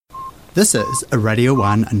This is a Radio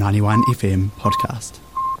 1 91 FM podcast.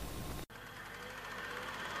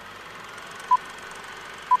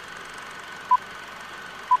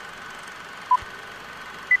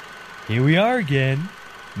 Here we are again,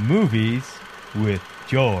 Movies with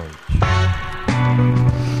George.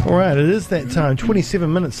 Alright, it is that time,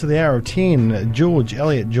 27 minutes to the hour of 10. George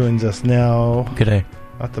Elliott joins us now. G'day.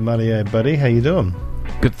 Ata Maria, buddy, how you doing?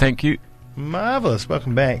 Good, thank you. Marvellous,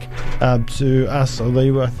 welcome back to us, although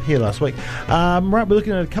you were here last week. Right, we're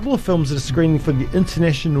looking at a couple of films that are screening for the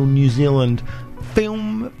International New Zealand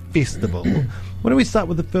Film Festival. Why don't we start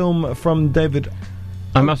with the film from David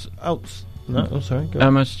I must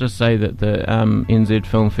just say that the NZ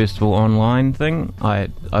Film Festival online thing, I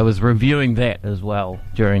was reviewing that as well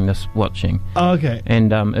during this watching. Oh, okay.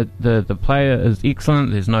 And the player is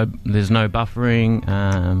excellent. There's no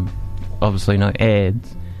buffering. Obviously no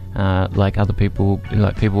ads. Like people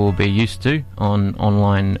will be used to on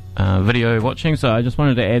online video watching. So I just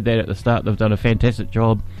wanted to add that at the start. They've done a fantastic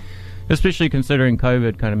job, especially considering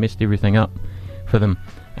COVID kind of messed everything up for them.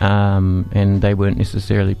 And they weren't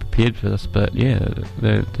necessarily prepared for this, but yeah,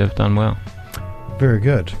 they've done well. Very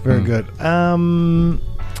good, very good. One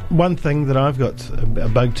thing that I've got a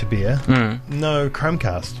bug to bear, no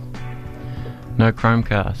Chromecast. No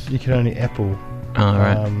Chromecast. You can only Apple,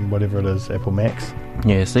 right. Whatever it is, Apple Max.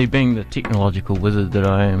 Yeah, see, being the technological wizard that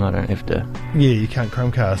I am, I don't have to... Yeah, you can't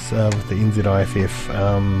Chromecast with the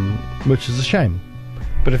NZIFF, which is a shame.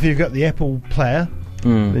 But if you've got the Apple player...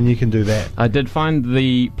 then you can do that. I did find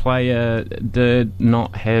the player did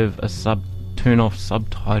not have a turn off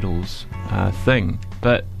subtitles thing,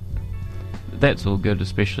 but that's all good,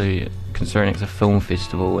 especially considering it's a film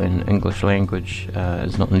festival and English language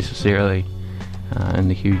is not necessarily in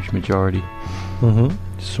the huge majority.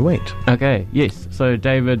 Sweet. Okay, yes. So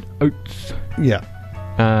David Oates. Yeah.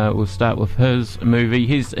 We'll start with his movie.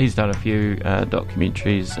 He's done a few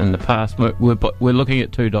documentaries in the past. We're looking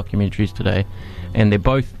at two documentaries today, and they're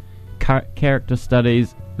both character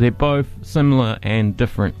studies. They're both similar and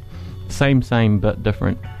different. Same but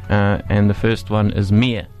different. And the first one is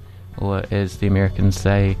Mayer, or as the Americans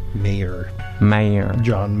say, Mayer.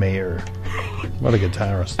 John Mayer. What a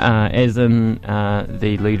guitarist. As in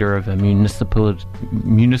the leader of a municipal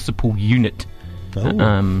unit.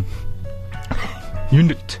 Oh.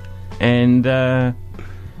 Unit. And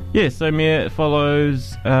so Mayer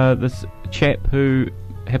follows this chap who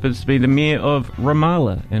happens to be the mayor of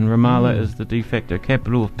Ramallah, and Ramallah is the de facto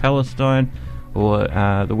capital of Palestine, or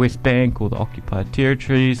the West Bank, or the occupied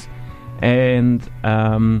territories. And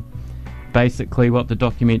basically what the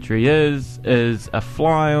documentary is a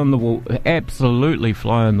fly on the wall, absolutely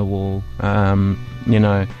fly on the wall,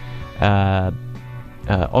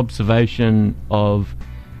 observation of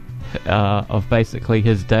basically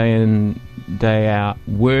his day in, day out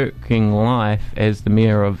working life as the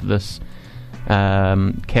mayor of this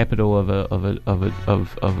capital of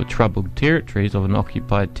a troubled territories, of an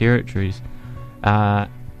occupied territories,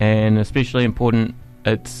 and especially important,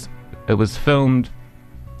 it was filmed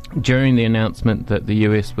during the announcement that the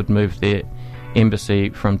US would move their embassy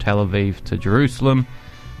from Tel Aviv to Jerusalem,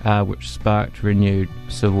 which sparked renewed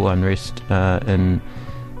civil unrest in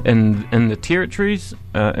the territories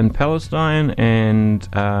in Palestine, and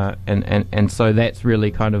so that's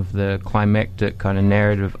really kind of the climactic kind of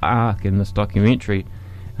narrative arc in this documentary.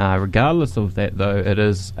 Regardless of that, though, it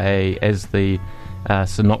is as the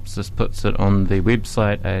synopsis puts it on the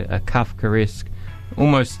website, a Kafkaesque,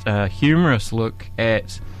 almost humorous look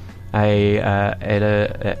at a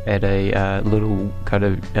little kind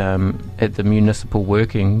of at the municipal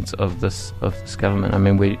workings of this government. I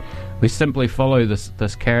mean, we simply follow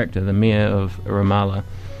this character, the mayor of Ramallah,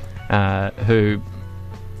 who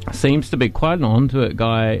seems to be quite an on-to-it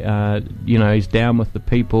guy. He's down with the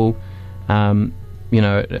people. I mean,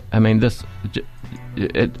 this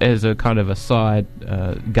as a kind of a side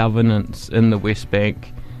governance in the West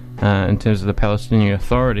Bank in terms of the Palestinian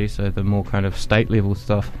Authority. So the more kind of state level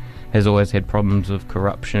stuff has always had problems of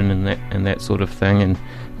corruption and that sort of thing, and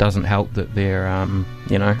doesn't help that they're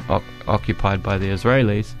occupied by the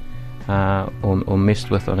Israelis or messed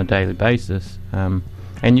with on a daily basis.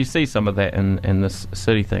 And you see some of that in this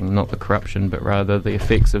city thing, not the corruption, but rather the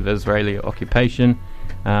effects of Israeli occupation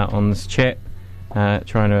on this chap,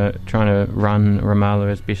 trying to run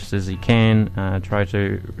Ramallah as best as he can, trying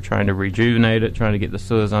to rejuvenate it, trying to get the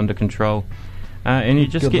sewers under control, and you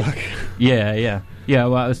just Good luck. Yeah.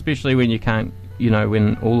 Well, especially when you can't,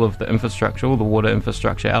 when all of the infrastructure, all the water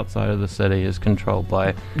infrastructure outside of the city is controlled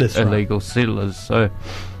by illegal settlers. So,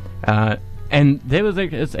 and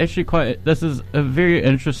it's actually this is a very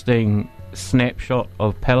interesting snapshot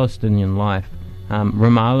of Palestinian life.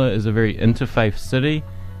 Ramallah is a very interfaith city.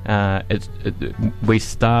 We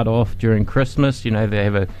start off during Christmas. You know, they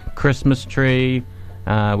have a Christmas tree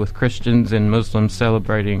with Christians and Muslims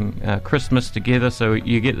celebrating Christmas together. So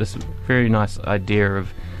you get this very nice idea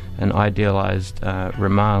of an idealized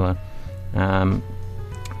Ramallah.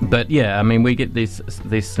 But yeah, I mean, we get these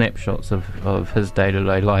snapshots of his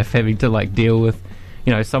day-to-day life, having to like deal with,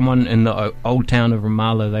 you know, someone in the old town of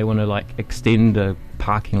Ramallah. They want to like extend a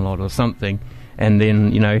parking lot or something, and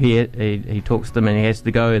then, you know, he talks to them, and he has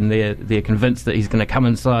to go, and they're convinced that he's going to come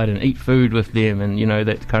inside and eat food with them, and, you know,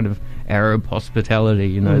 that kind of Arab hospitality.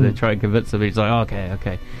 You know, they try and convince him. He's like,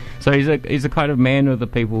 okay. So he's a kind of man of the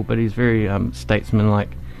people, but he's very statesmanlike.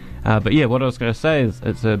 But yeah, what I was going to say is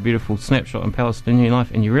it's a beautiful snapshot in Palestinian life,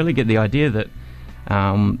 and you really get the idea that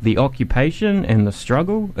the occupation and the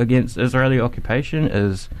struggle against Israeli occupation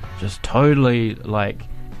is just totally like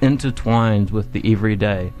intertwined with the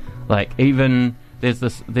everyday. Like, even there's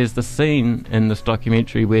the scene in this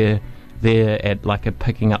documentary where they're at like a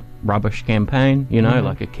picking up rubbish campaign, you know,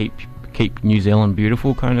 like a keep New Zealand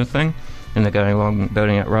beautiful kind of thing, and they're going along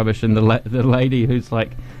building up rubbish, and the lady who's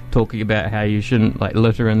like talking about how you shouldn't like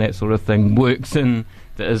litter and that sort of thing works in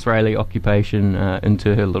the Israeli occupation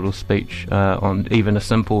into her little speech on even a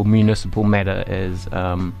simple municipal matter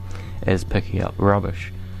as picking up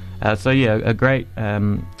rubbish. So yeah, a great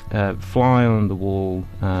fly on the wall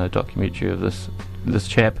documentary of this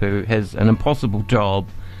chap who has an impossible job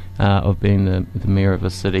of being the mayor of a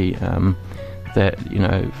city that, you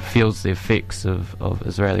know, feels the effects of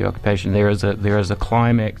Israeli occupation. There is a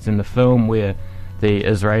climax in the film where the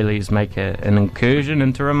Israelis make an incursion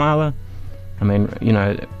into Ramallah. I mean, you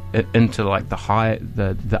know, into like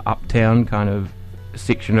the uptown kind of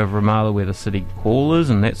section of Ramallah where the city hall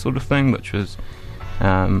is and that sort of thing, which was,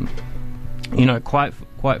 you know, quite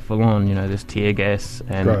full on. You know, there's tear gas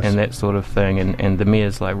and that sort of thing, and the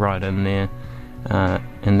mayor's like right in there,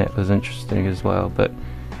 and that was interesting as well. But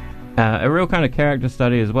a real kind of character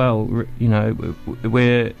study as well. You know,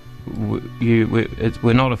 we're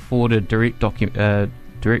not afforded direct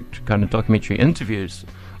kind of documentary interviews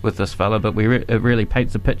with this fella, but it really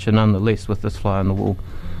paints a picture nonetheless with this fly on the wall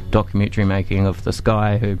documentary making of this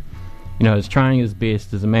guy who, you know, is trying his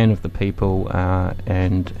best as a man of the people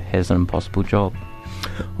and has an impossible job.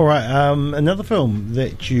 All right, another film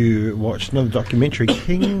that you watched, another documentary,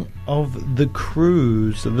 King of the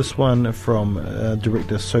Cruise. This one from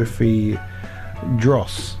director Sophie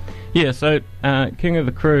Dross. Yeah, so King of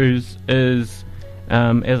the Cruise is,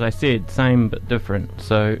 as I said, same but different.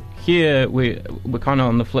 So here we're kind of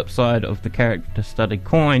on the flip side of the character study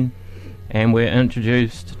coin, and we're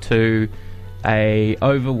introduced to a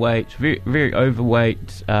overweight, very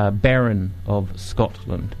overweight baron of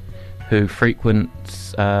Scotland who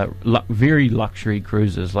frequents very luxury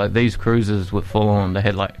cruises. Like, these cruises were full on. They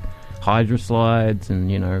had like hydro slides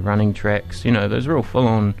and, you know, running tracks. You know, those real full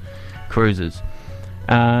on cruises.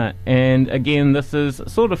 And again, this is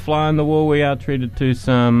sort of fly on the wall. We are treated to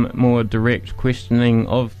some more direct questioning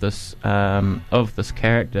of this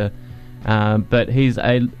character, but he's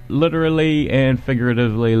a literally and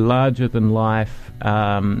figuratively larger than life,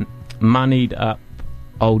 moneyed up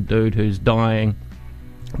old dude who's dying.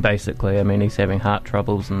 Basically, I mean, he's having heart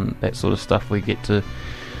troubles and that sort of stuff. We get to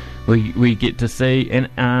see,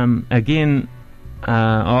 and again,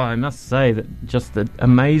 I must say that just the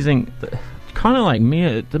amazing. Kind of like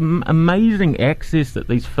me, the amazing access that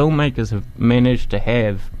these filmmakers have managed to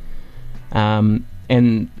have, and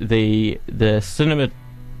the cinematographic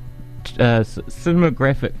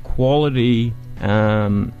quality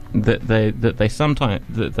that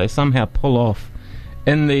they somehow pull off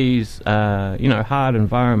in these you know, hard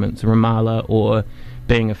environments, Ramallah, or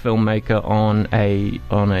being a filmmaker on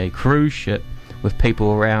a cruise ship with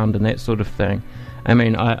people around and that sort of thing. I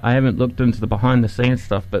mean, I haven't looked into the behind-the-scenes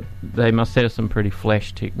stuff, but they must have some pretty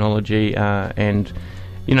flash technology, and,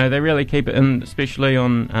 you know, they really keep it in, especially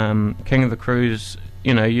on King of the Cruise.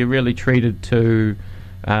 You know, you're really treated to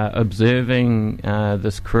observing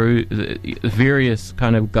this cruise, various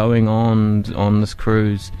kind of going on this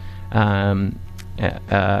cruise.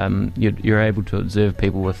 You're able to observe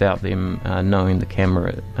people without them knowing the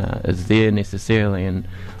camera is there necessarily, and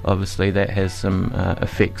obviously that has some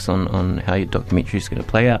effects on how your documentary is going to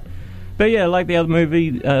play out. But yeah, like the other movie,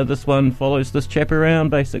 this one follows this chap around,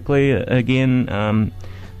 basically. Again,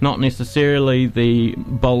 not necessarily the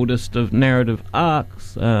boldest of narrative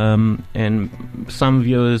arcs, and some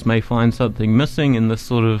viewers may find something missing in this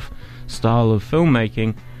sort of style of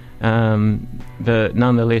filmmaking. But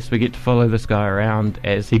nonetheless, we get to follow this guy around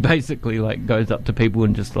as he basically like goes up to people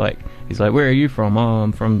and just like he's like, "Where are you from?" "Oh,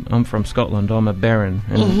 I'm from Scotland. I'm a baron."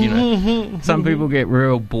 And some people get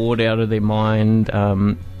real bored out of their mind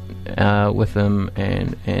with him,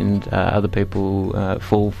 and other people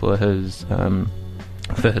fall for his.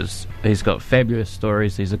 He's got fabulous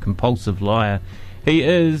stories. He's a compulsive liar. He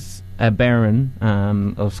is a baron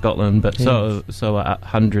of Scotland, but so are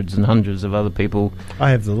hundreds and hundreds of other people. I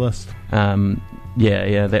have the list.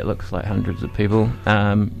 Yeah, that looks like hundreds of people.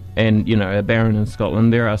 And a baron in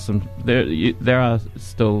Scotland, there are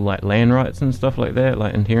still like land rights and stuff like that,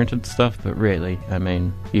 like inherited stuff. But really, I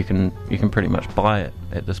mean, you can pretty much buy it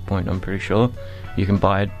at this point. I'm pretty sure you can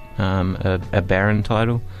buy a baron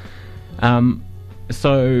title.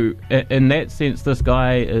 So, in that sense, this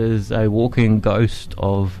guy is a walking ghost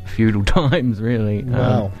of feudal times, really.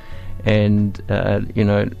 Wow.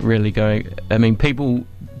 Really going. I mean, people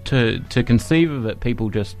to conceive of it, people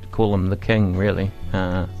just call him the king, really.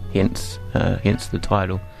 Hence the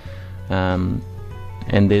title. And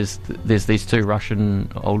there's these two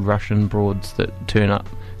old Russian broads that turn up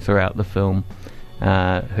throughout the film.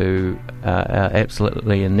 Who are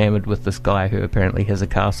absolutely enamoured with this guy who apparently has a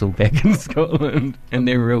castle back in Scotland, and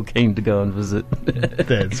they're real keen to go and visit.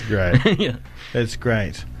 That's great. Yeah, that's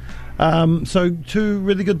great. So two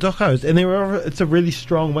really good docos, and it's a really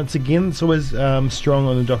strong. Once again, it's always strong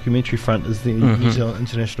on the documentary front. Is the New Zealand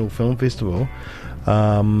International Film Festival.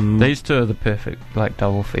 These two are the perfect like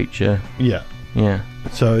double feature. Yeah.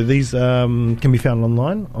 So these can be found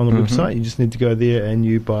online on the website. You just need to go there and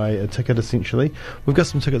you buy a ticket, essentially. We've got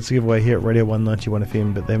some tickets to give away here at Radio 191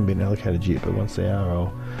 FM, but they haven't been allocated yet. But once they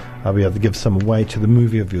are, I'll be able to give some away to the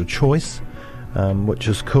movie of your choice, which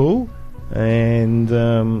is cool. And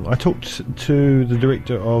I talked to the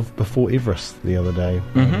director of Before Everest the other day.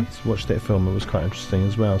 Watched that film. It was quite interesting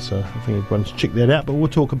as well. So I think everyone should check that out. But we'll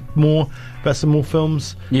talk more about some more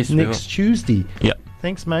films next Tuesday. Yep.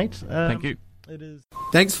 Thanks, mate. Thank you.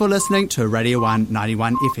 Thanks for listening to Radio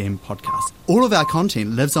 191 FM podcast. All of our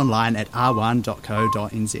content lives online at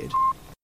r1.co.nz.